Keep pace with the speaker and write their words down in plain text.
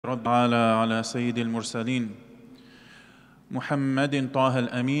رب على سيد المرسلين محمد طه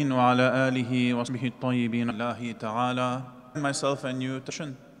الأمين وعلى آله وصحبه الطيبين الله تعالى. Myself and you,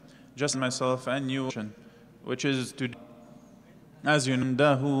 just myself and you, which is to, as you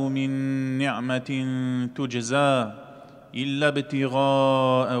know, من نعمة تجزى إلا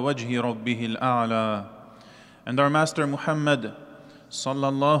ابتغاء وجه ربه الأعلى. And our Master Muhammad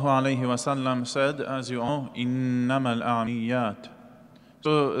sallallahu alayhi wasallam said, as you know, إنما الأعميات.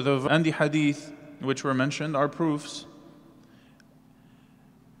 So and the hadith which were mentioned are proofs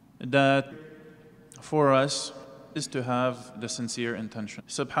that for us is to have the sincere intention.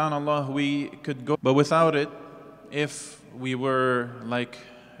 Subhanallah, we could go, but without it, if we were like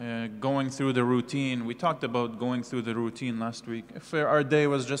going through the routine, we talked about going through the routine last week. If our day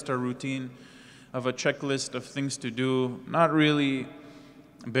was just a routine of a checklist of things to do, not really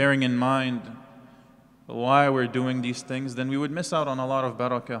bearing in mind why we're doing these things, then we would miss out on a lot of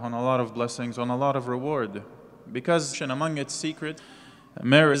barakah, on a lot of blessings, on a lot of reward. Because among its secret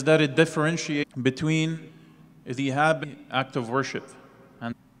merit is that it differentiates between the habit act of worship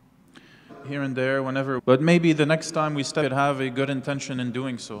and here and there, whenever, but maybe the next time we could have a good intention in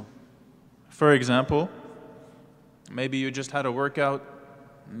doing so. For example, maybe you just had a workout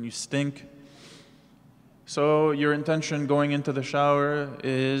and you stink. So your intention going into the shower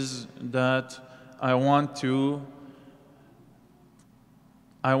is that I want to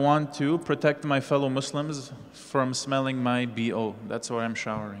protect my fellow Muslims from smelling my BO. That's why I'm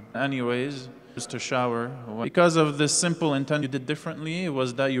showering. Anyways, just to shower. Because of this simple intent you did differently,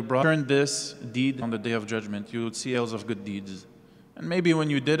 was that you turned this deed on the Day of Judgment. You would see else of good deeds. And maybe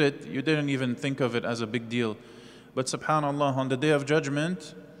when you did it, you didn't even think of it as a big deal. But subhanAllah, on the Day of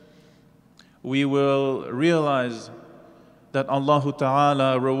Judgment, we will realize that Allah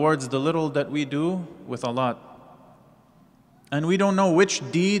Ta'ala rewards the little that we do with a lot. And we don't know which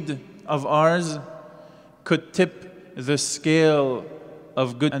deed of ours could tip the scale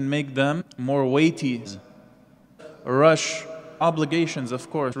of good and make them more weighty. Rush, obligations, of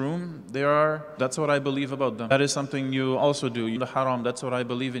course, that's what I believe about them. That is something you also do. The haram, that's what I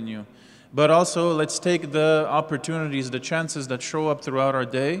believe in you. But also, let's take the opportunities, the chances that show up throughout our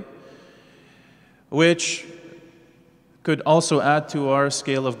day, which could also add to our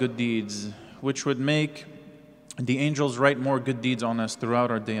scale of good deeds, which would make the angels write more good deeds on us throughout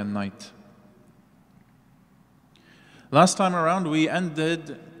our day and night. Last time around, we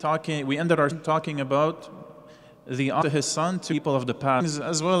ended our talking about the honor to his son to people of the past,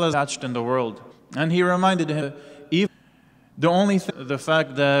 as well as attached in the world. And he reminded him, the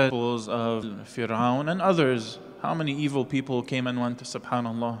fact that of Fir'aun and others, how many evil people came and went,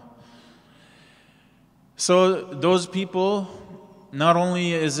 subhanallah. So those people, not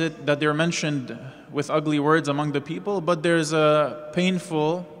only is it that they're mentioned with ugly words among the people, but there's a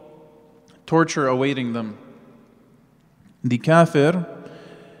painful torture awaiting them. The kafir,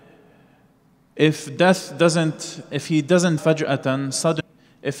 if he doesn't faj'atan,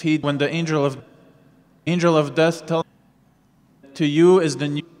 suddenly, when the angel of death tells to you is the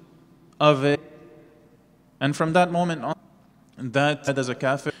news of it, and from that moment on, that as a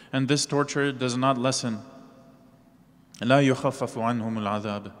kafir, and this torture does not lessen. لا يخفف عنهم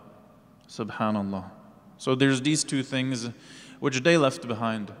العذاب. Subhanallah. So there's these two things which they left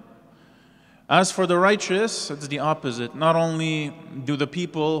behind. As for the righteous, it's the opposite. Not only do the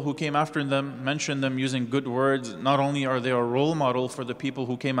people who came after them mention them using good words, not only are they a role model for the people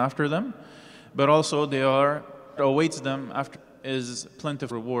who came after them, but also what awaits them after is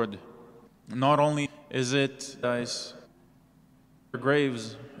plentiful reward. Not only is it guys, their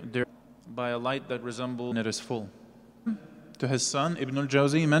graves by a light that resembles it is full. To his son, Ibn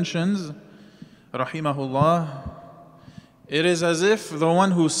al-Jawzi mentions, rahimahullah, it is as if the one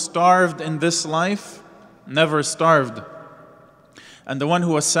who starved in this life never starved. And the one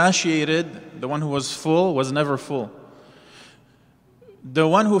who was satiated, the one who was full, was never full. The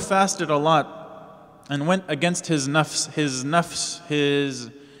one who fasted a lot and went against his nafs,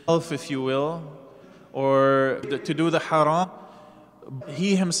 his self, if you will, or to do the haram,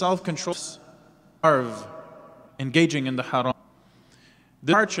 he himself controls, engaging in the haram.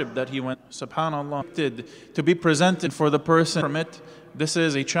 The hardship that he went, subhanallah, to be presented for the person from it, this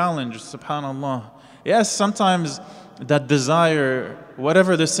is a challenge, subhanallah. Yes, sometimes that desire,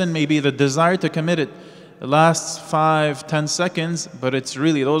 whatever the sin may be, the desire to commit it lasts 5-10 seconds, but it's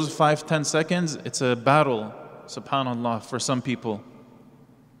really those 5-10 seconds, it's a battle, subhanallah, for some people.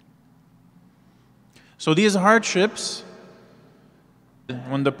 So these hardships,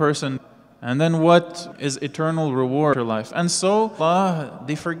 when the person, and then what is eternal reward for life? And so,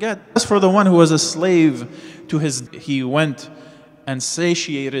 they forget. As for the one who was a slave to he went and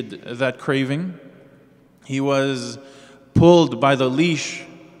satiated that craving. He was pulled by the leash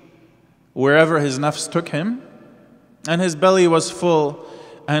wherever his nafs took him, and his belly was full,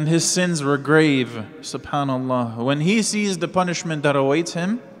 and his sins were grave. Subhanallah. When he sees the punishment that awaits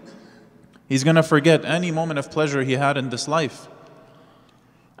him, he's going to forget any moment of pleasure he had in this life.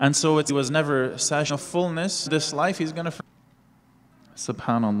 And so it was never satisfied of fullness. This life he's going to forget.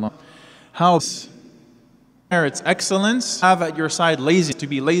 Subhanallah. How merits excellence, have at your side lazy. To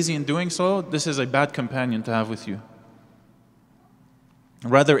be lazy in doing so, this is a bad companion to have with you.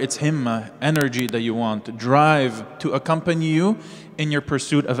 Rather, it's himma, energy that you want, drive to accompany you in your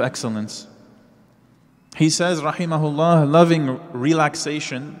pursuit of excellence. He says, rahimahullah, loving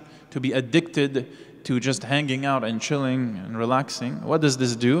relaxation, to be addicted to just hanging out and chilling and relaxing. What does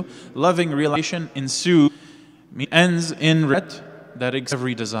this do? Loving relaxation ends in regret that exceeds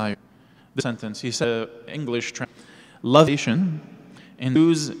every desire. The sentence, he said, English translation, lovation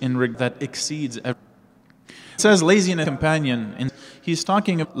ensues in regret that exceeds every. It says laziness companion, and he's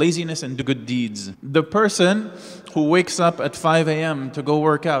talking of laziness and good deeds. The person who wakes up at 5 a.m. to go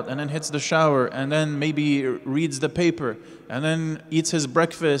work out and then hits the shower and then maybe reads the paper and then eats his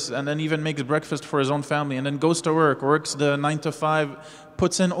breakfast and then even makes breakfast for his own family and then goes to work, works the 9 to 5,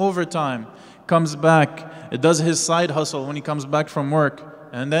 puts in overtime, comes back, does his side hustle when he comes back from work,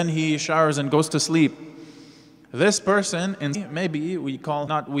 and then he showers and goes to sleep. This person, and maybe we call,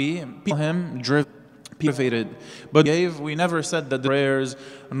 not we, call him driven, but we never said that the prayers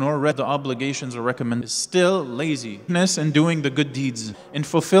nor read the obligations or recommended. Still laziness in doing the good deeds, in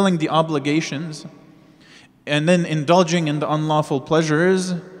fulfilling the obligations, and then indulging in the unlawful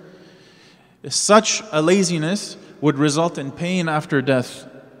pleasures. Such a laziness would result in pain after death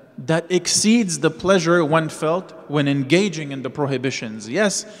that exceeds the pleasure one felt when engaging in the prohibitions.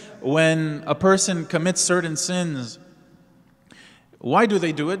 Yes, when a person commits certain sins, why do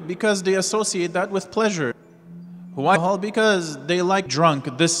they do it? Because they associate that with pleasure. Why? Because they like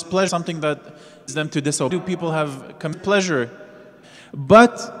drunk. This pleasure is something that leads them to disobey. Do people have pleasure?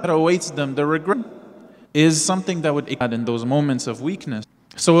 But that awaits them, the regret, is something that would add in those moments of weakness.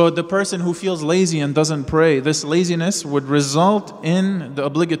 So the person who feels lazy and doesn't pray, this laziness would result in the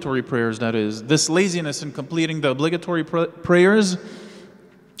obligatory prayers, that is. This laziness in completing the obligatory prayers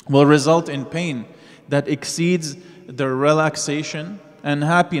will result in pain that exceeds the relaxation and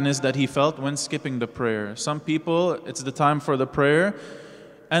happiness that he felt when skipping the prayer. Some people, it's the time for the prayer,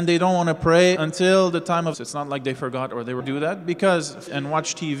 and they don't want to pray until the time of. It's not like they forgot or they would do that because and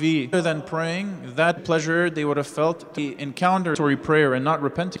watch TV. Rather than praying, that pleasure they would have felt to encounter prayer and not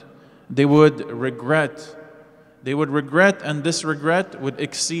repenting, they would regret. They would regret, and this regret would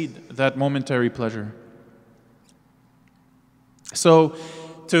exceed that momentary pleasure. So,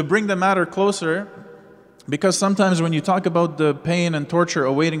 to bring the matter closer, because sometimes when you talk about the pain and torture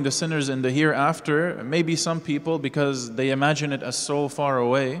awaiting the sinners in the hereafter, maybe some people, because they imagine it as so far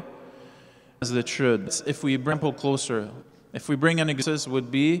away, as it should. If we bring people closer, if we bring an example,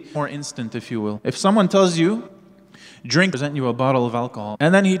 would be more instant, if you will. If someone tells you, drink, present you a bottle of alcohol,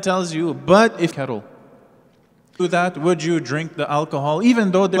 and then he tells you, but if kettle, do that, would you drink the alcohol,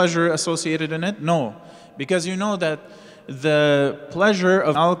 even though there's pleasure associated in it? No, because you know that the pleasure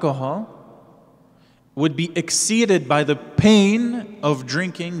of alcohol would be exceeded by the pain of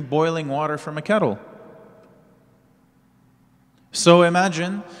drinking boiling water from a kettle. So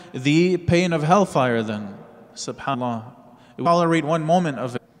imagine the pain of hellfire then. Subhanallah. We tolerate one moment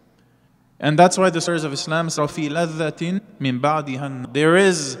of it. And that's why the scholars of Islam say, فِي لَذَّةٍ مِّن بَعْدِهَا. There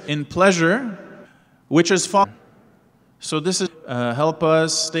is in pleasure which is far. So this is help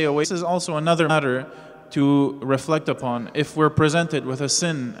us stay away. This is also another matter to reflect upon. If we're presented with a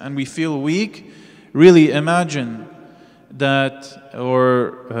sin and we feel weak, really imagine that,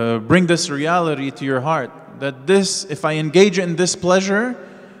 or bring this reality to your heart, that this, if I engage in this pleasure,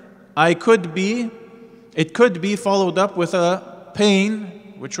 it could be followed up with a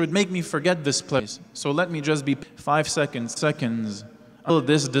pain which would make me forget this place. So let me just be 5 seconds, until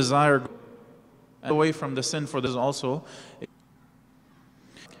this desire away from the sin, for this also.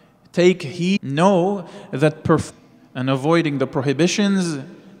 Take heed, know that and avoiding the prohibitions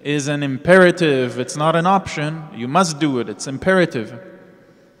is an imperative. It's not an option. You must do it. It's imperative.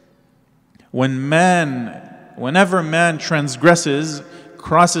 Whenever man transgresses,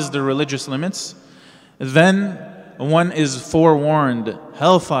 crosses the religious limits, then one is forewarned.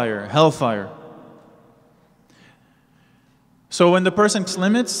 Hellfire, hellfire. So when the person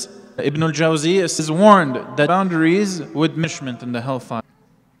limits, Ibn al-Jawzi is warned that boundaries would punishment in the hellfire.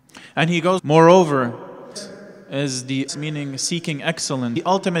 And he goes, moreover, is the meaning seeking excellence, the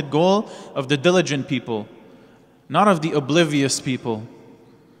ultimate goal of the diligent people. not of the oblivious people.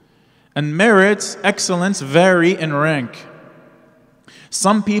 And merits, excellence vary in rank.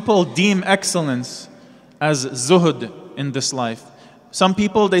 Some people deem excellence as zuhud in this life. Some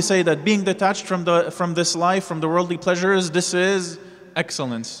people, they say that being detached from this life, from the worldly pleasures, this is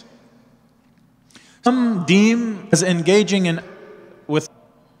excellence. Some deem as engaging in with,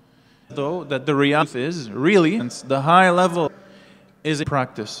 though, that the reality is really the high level is a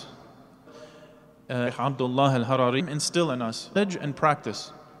practice. Abdullah al-Harari instill in us knowledge and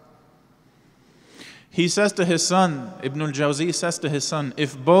practice. He says to his son, Ibn al-Jawzi says to his son,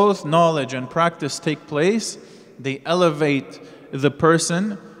 if both knowledge and practice take place, they elevate the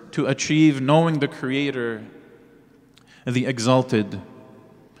person to achieve knowing the Creator, the Exalted.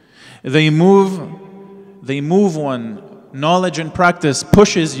 They move one. Knowledge and practice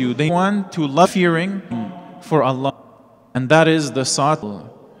pushes you. They want to love fearing for Allah. And that is the sought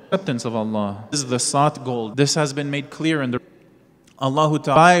acceptance of Allah. This is the sought goal. This has been made clear in the Allah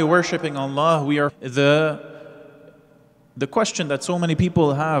Ta'ala. By worshipping Allah, we are the question that so many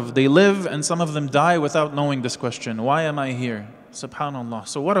people have. They live and some of them die without knowing this question. Why am I here? Subhanallah.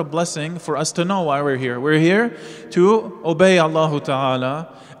 So what a blessing for us to know why we're here. We're here to obey Allah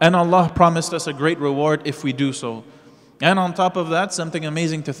Ta'ala, and Allah promised us a great reward if we do so. And on top of that, something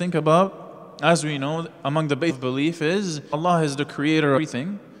amazing to think about, as we know, among the belief is Allah is the creator of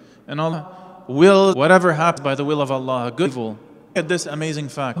everything, and Allah will whatever happens by the will of Allah, good, evil. Look at this amazing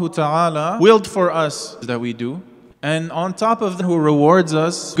fact. Allah Ta'ala willed for us that we do, and on top of that, who rewards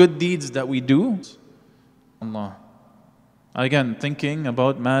us good deeds that we do, Allah. Again, thinking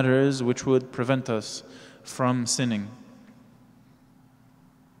about matters which would prevent us from sinning.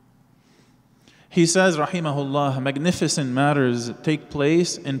 He says, rahimahullah, magnificent matters take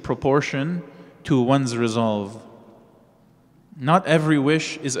place in proportion to one's resolve. Not every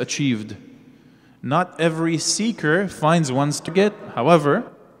wish is achieved. Not every seeker finds one's target. However,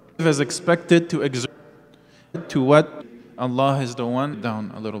 is expected to exert to what Allah is the one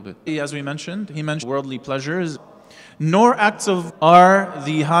down a little bit. As we mentioned, he mentioned worldly pleasures. Nor acts of are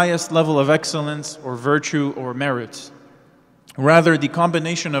the highest level of excellence or virtue or merit. Rather, the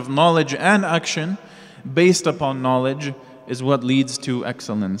combination of knowledge and action based upon knowledge is what leads to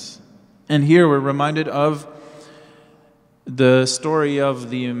excellence. And here we're reminded of the story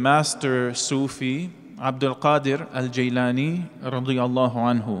of the master Sufi, Abdul Qadir al-Jailani radiyallahu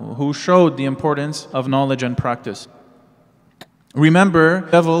anhu, who showed the importance of knowledge and practice. Remember,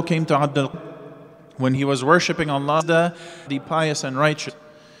 the devil came to Abdul when he was worshipping Allah, the pious and righteous,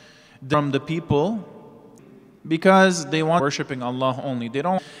 from the people, because they want worshipping Allah only. They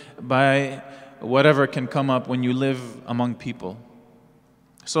don't by whatever can come up when you live among people.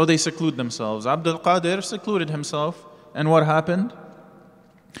 So they seclude themselves. Abdul Qadir secluded himself, and what happened?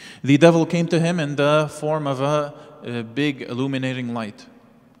 The devil came to him in the form of a big illuminating light.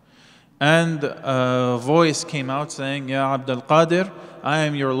 And a voice came out saying, Ya Abdul Qadir, I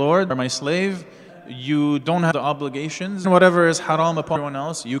am your Lord, or my slave. You don't have the obligations. Whatever is haram upon everyone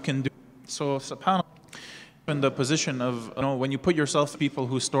else, you can do. So, subhanAllah, in the position of, when you put yourself people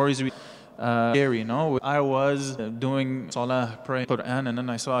whose stories we scary, I was doing salah, praying Quran, and then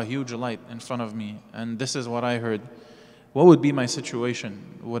I saw a huge light in front of me, and this is what I heard. What would be my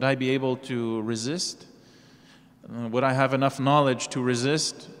situation? Would I be able to resist? Would I have enough knowledge to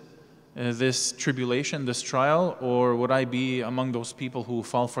resist this tribulation, this trial, or would I be among those people who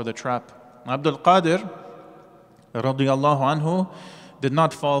fall for the trap? Abdul Qadir radiyallahu anhu did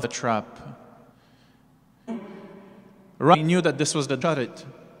not fall for the trap. He knew that this was the jarit,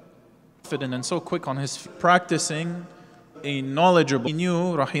 confident and so quick on his practicing a knowledgeable. He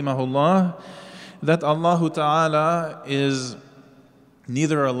knew, rahimahullah, that Allah Ta'ala is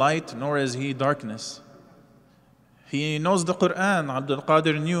neither a light nor is He darkness. He knows the Quran. Abdul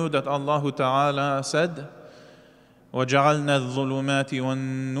Qadir knew that Allah Ta'ala said, وَجَعَلْنَا الظُّلُمَاتِ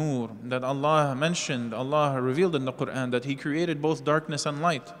وَالنُّورِ, that Allah mentioned, Allah revealed in the Quran that He created both darkness and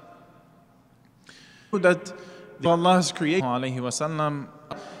light. That Allah's creation, alayhi wasallam,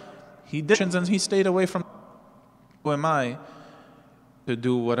 He did and He stayed away from. Who am I to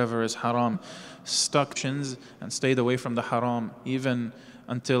do whatever is haram? Stuck and stayed away from the haram even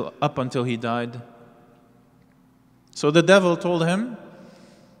up until he died. So the devil told him,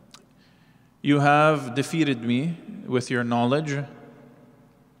 you have defeated me with your knowledge.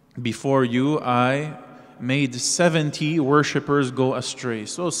 Before you, I made 70 worshippers go astray.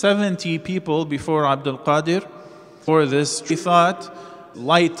 So 70 people before Abdul Qadir, for this, he thought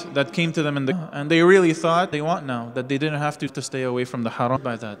light that came to them and they really thought they want now, that they didn't have to stay away from the haram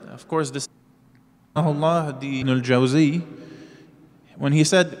by that. Of course, this Allah, Ibn al-Jawzi, when he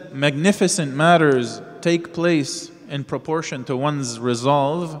said magnificent matters take place in proportion to one's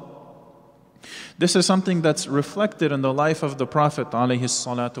resolve, this is something that's reflected in the life of the Prophet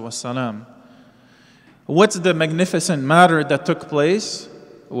ﷺ. What's the magnificent matter that took place?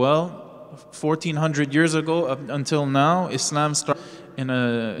 Well, 1400 years ago up until now, Islam started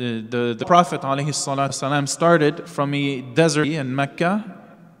the Prophet ﷺ started from a desert in Mecca.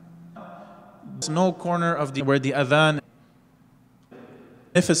 There's no corner of where the adhan,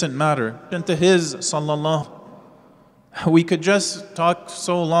 magnificent matter. Into his sallallahu, we could just talk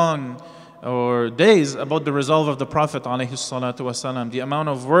so long or days about the resolve of the Prophet ﷺ, the amount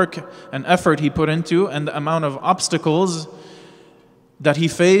of work and effort he put into, and the amount of obstacles that he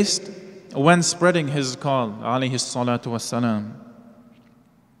faced when spreading his call ﷺ.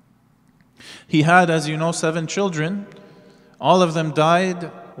 He had, as you know, 7 children. All of them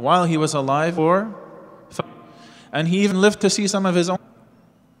died while he was alive, and he even lived to see some of his own.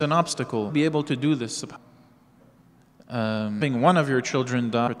 An obstacle, be able to do this. Having one of your children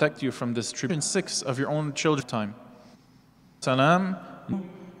die, protect you from this tribulation. 6 of your own children time. Salam,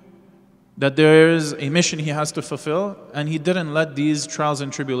 that there is a mission he has to fulfill, and he didn't let these trials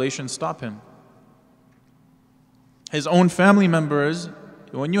and tribulations stop him. His own family members,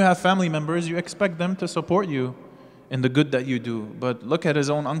 when you have family members, you expect them to support you in the good that you do. But look at his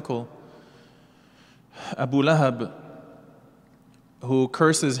own uncle, Abu Lahab, who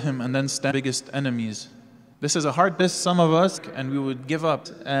curses him and then stands biggest enemies. This is a hard test, some of us, and we would give up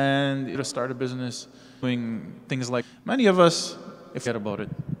and start a business doing things like many of us forget about it.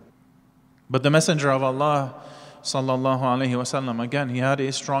 But the Messenger of Allah sallallahu alaihi wasallam, again, he had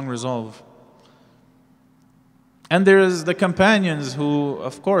a strong resolve. And there's the companions who,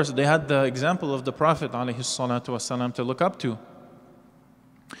 of course, they had the example of the Prophet alaihi salatu wasallam to look up to.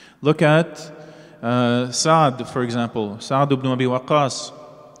 Look at Sa'd, for example, Sa'd ibn Abi Waqqas,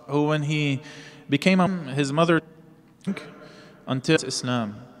 who when he became his mother until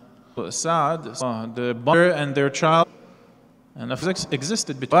Islam. Sa'd, the mother and their child, and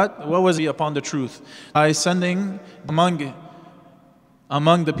existed, but what was he upon the truth? By sending among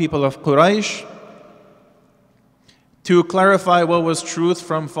the people of Quraysh to clarify what was truth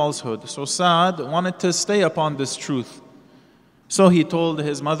from falsehood. So Sa'd wanted to stay upon this truth. So he told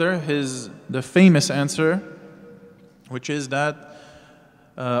his mother the famous answer, which is that,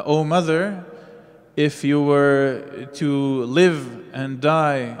 "O mother, if you were to live and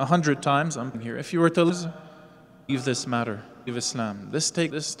die 100 times, I'm here. If you were to leave this matter, leave Islam. This takes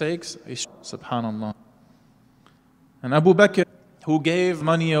a subhanallah." And Abu Bakr, who gave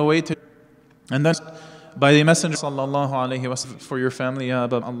money away to, and then by the Messenger sallallahu alaihi wasallam, for your family, ya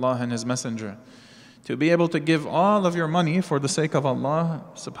Abba, Allah and His Messenger, to be able to give all of your money for the sake of Allah,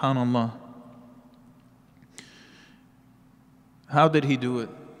 subhanallah. How did he do it?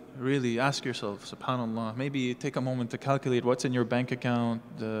 Really ask yourself, subhanallah. Maybe take a moment to calculate what's in your bank account,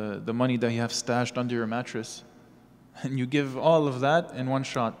 the money that you have stashed under your mattress, and you give all of that in one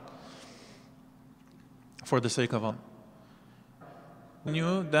shot for the sake of Allah.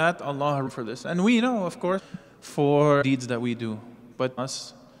 Knew that Allah for this, and we know, of course, for deeds that we do, but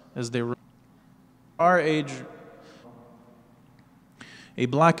us as they were. Our age, a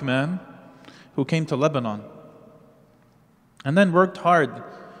black man who came to Lebanon and then worked hard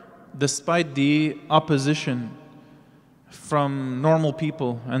despite the opposition from normal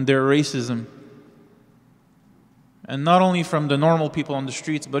people and their racism. And not only from the normal people on the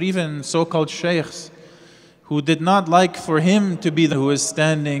streets, but even so-called sheikhs who did not like for him to be the who is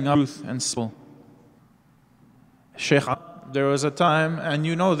standing up truth and simple. Sheikh, there was a time, and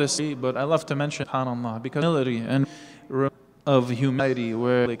you know this, but I love to mention, subhanAllah, because humility and of humanity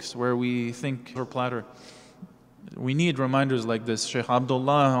where we think we're platter. We need reminders like this. Sheikh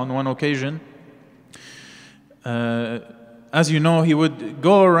Abdullah, on one occasion, as you know, he would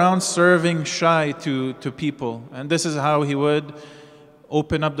go around serving shy to people, and this is how he would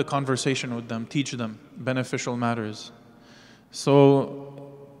open up the conversation with them, teach them beneficial matters.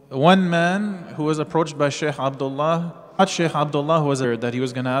 So one man who was approached by Sheikh Abdullah, not Sheikh Abdullah was there, that he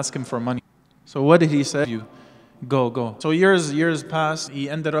was going to ask him for money. So what did he say? You go. So years passed. He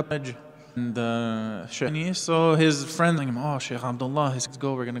ended up in the Sheikh. So his friend like him, "Oh, Sheikh Abdullah, let's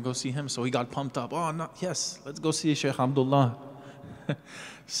go. We're going to go see him." So he got pumped up. "Oh, no, yes, let's go see Sheikh Abdullah."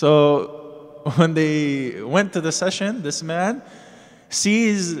 So when they went to the session, this man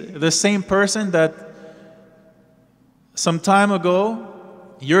sees the same person that some time ago,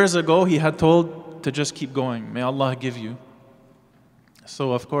 years ago, he had told to just keep going. May Allah give you.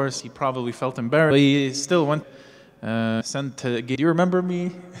 So of course, he probably felt embarrassed. But he still went, sent to, "Do you remember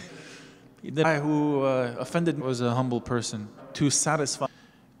me?" The guy who offended me was a humble person. To satisfy,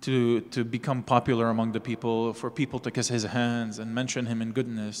 to become popular among the people, for people to kiss his hands and mention him in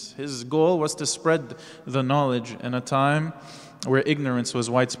goodness. His goal was to spread the knowledge in a time where ignorance was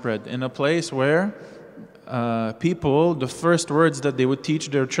widespread, in a place where people, the first words that they would teach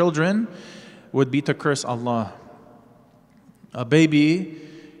their children would be to curse Allah. A baby,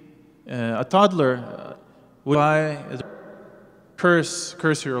 a toddler would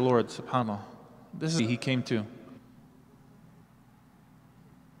curse your Lord, subhanAllah. This is he came to.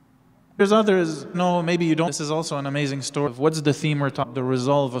 There's others, no, maybe you don't. This is also an amazing story. What's the theme we're talking? The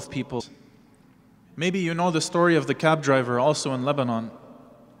resolve of people. Maybe you know the story of the cab driver also in Lebanon,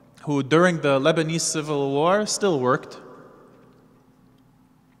 who during the Lebanese Civil War still worked.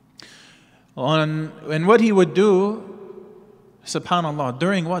 And what he would do, subhanAllah,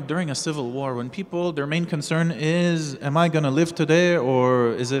 during what? During a civil war, when people, their main concern is, am I going to live today,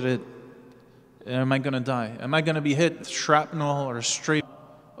 or is it? Am I going to die? Am I going to be hit shrapnel or straight?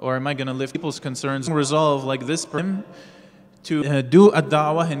 Or am I going to live? People's concerns resolve like this for him to do a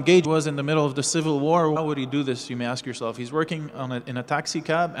da'wah, engage. Was in the middle of the civil war. How would he do this? You may ask yourself. He's working in a taxi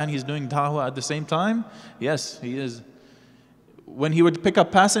cab and he's doing da'wah at the same time? Yes, he is. When he would pick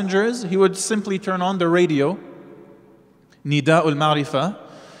up passengers, he would simply turn on the radio, Nida'ul Ma'rifa,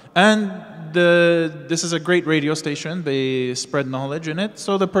 and this is a great radio station. They spread knowledge in it,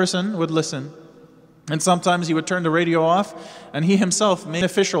 so the person would listen. And sometimes he would turn the radio off, and he himself made an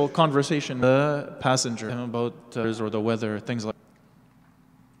official conversation with the passenger about or the weather, things like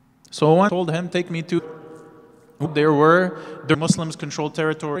that. So one told him, take me to the Muslims controlled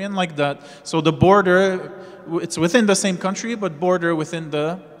territory, and like that. So the border, it's within the same country, but border within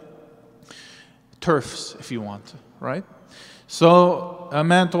the turfs, if you want, right? So a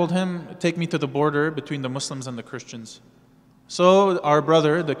man told him, take me to the border between the Muslims and the Christians. So our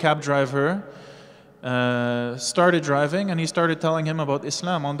brother, the cab driver, started driving, and he started telling him about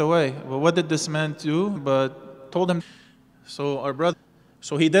Islam on the way. Well, what did this man do? But told him. So our brother,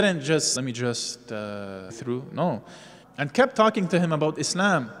 so he didn't just through, no, and kept talking to him about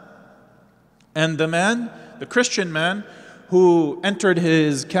Islam. And the man, the Christian man, who entered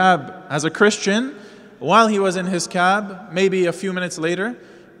his cab as a Christian, while he was in his cab, maybe a few minutes later,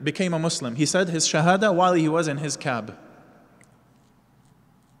 became a Muslim. He said his shahada while he was in his cab.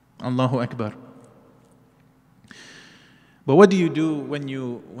 Allahu Akbar. But what do you do when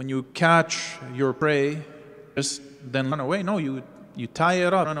you catch your prey? Just then run away? No, you tie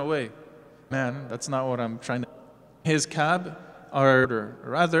it up, run away. Man, that's not what I'm trying to. His cab, or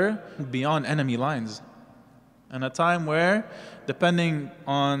rather, beyond enemy lines. And a time where, depending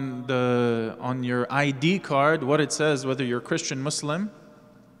on your ID card, what it says, whether you're Christian, Muslim,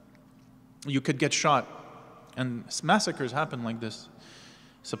 you could get shot. And massacres happen like this.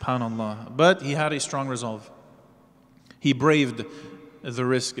 Subhanallah. But he had a strong resolve. He braved the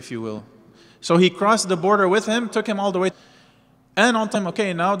risk, if you will. So he crossed the border with him, took him all the way. And on time,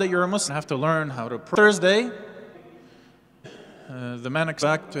 okay, now that you're a Muslim, you have to learn how to pray. Thursday, the man comes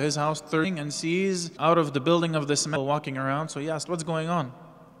back to his house and sees out of the building of this man walking around. So he asked, what's going on?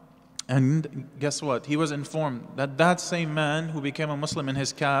 And guess what? He was informed that that same man who became a Muslim in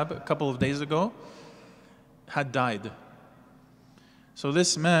his cab a couple of days ago had died. So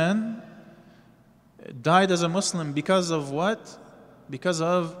this man died as a Muslim because of what? Because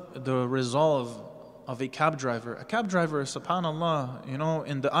of the resolve of a cab driver. A cab driver, subhanAllah, you know,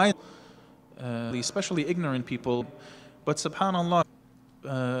 in the eye, especially ignorant people, but subhanAllah,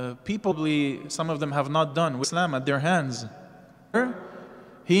 people, some of them have not done with Islam at their hands.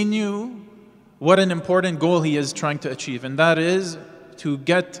 He knew what an important goal he is trying to achieve, and that is to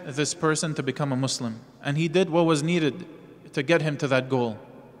get this person to become a Muslim. And he did what was needed to get him to that goal.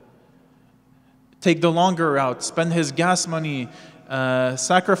 Take the longer route, spend his gas money,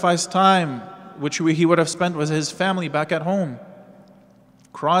 sacrifice time, which he would have spent with his family back at home.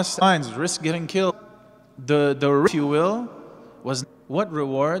 Cross lines, risk getting killed. The risk, if you will, was what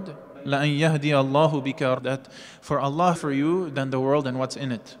reward? لَأَنْ يَهْدِيَ اللَّهُ بِكَ, that for Allah for you, than the world and what's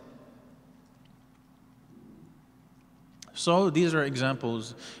in it. So these are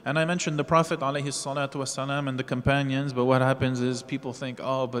examples. And I mentioned the Prophet ﷺ and the companions, but what happens is people think,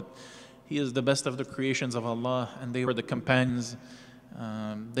 oh, but he is the best of the creations of Allah, and they were the companions.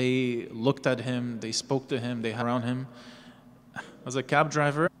 They looked at him, they spoke to him, they had around him. As a cab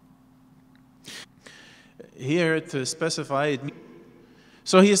driver, here to specify it.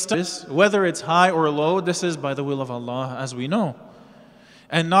 So he is, whether it's high or low, this is by the will of Allah, as we know.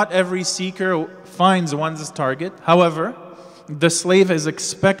 And not every seeker finds one's target. However, the slave is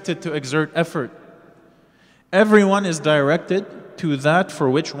expected to exert effort. Everyone is directed to that for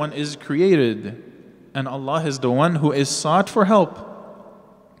which one is created. And Allah is the one who is sought for help.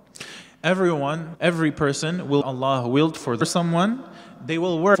 Every person will Allah willed for someone, they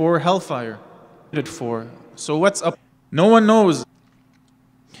will work for hellfire. So what's up? No one knows.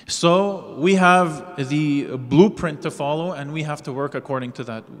 So we have the blueprint to follow and we have to work according to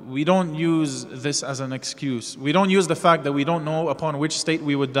that. We don't use this as an excuse. We don't use the fact that we don't know upon which state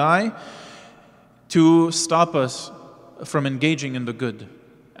we would die to stop us from engaging in the good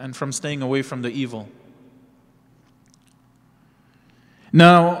and from staying away from the evil.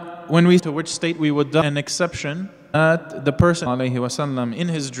 Now, when we to which state we would die, an exception that the person ﷺ, in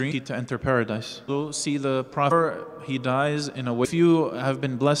his dream to enter paradise. So see the Prophet, he dies in a way. If you have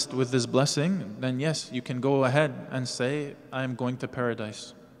been blessed with this blessing, then yes, you can go ahead and say, I am going to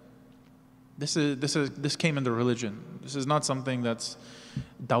paradise. This came in the religion. This is not something that's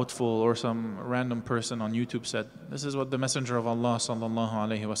doubtful or some random person on YouTube said. This is what the Messenger of Allah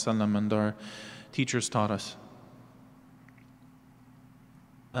ﷺ and our teachers taught us.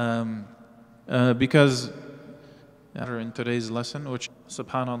 Because in today's lesson, which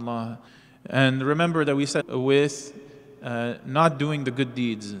subhanallah, and remember that we said with not doing the good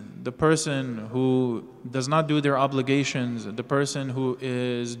deeds, the person who does not do their obligations, the person who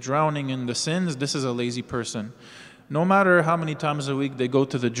is drowning in the sins, this is a lazy person. No matter how many times a week they go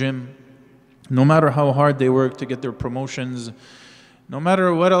to the gym, no matter how hard they work to get their promotions, no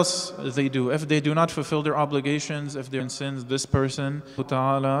matter what else they do, if they do not fulfill their obligations, if they're in sins, this person,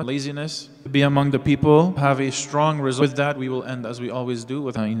 ta'ala, laziness, be among the people, have a strong result. With that, we will end as we always do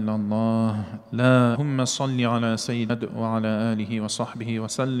with Allahumma salli ala Sayyidina wa ala alihi wa sahbihi wa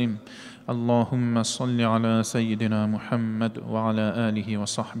sallim. Allahumma salli ala Sayyidina Muhammad wa ala alihi wa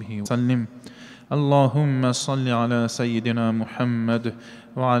sahbihi wa sallim. Allahumma salli ala Sayyidina Muhammad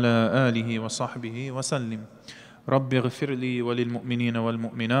wa ala alihi wa sahbihi wa sallim. رب اغفر لي وللمؤمنين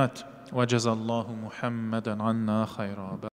والمؤمنات وجزى الله محمدا عنا خيرا.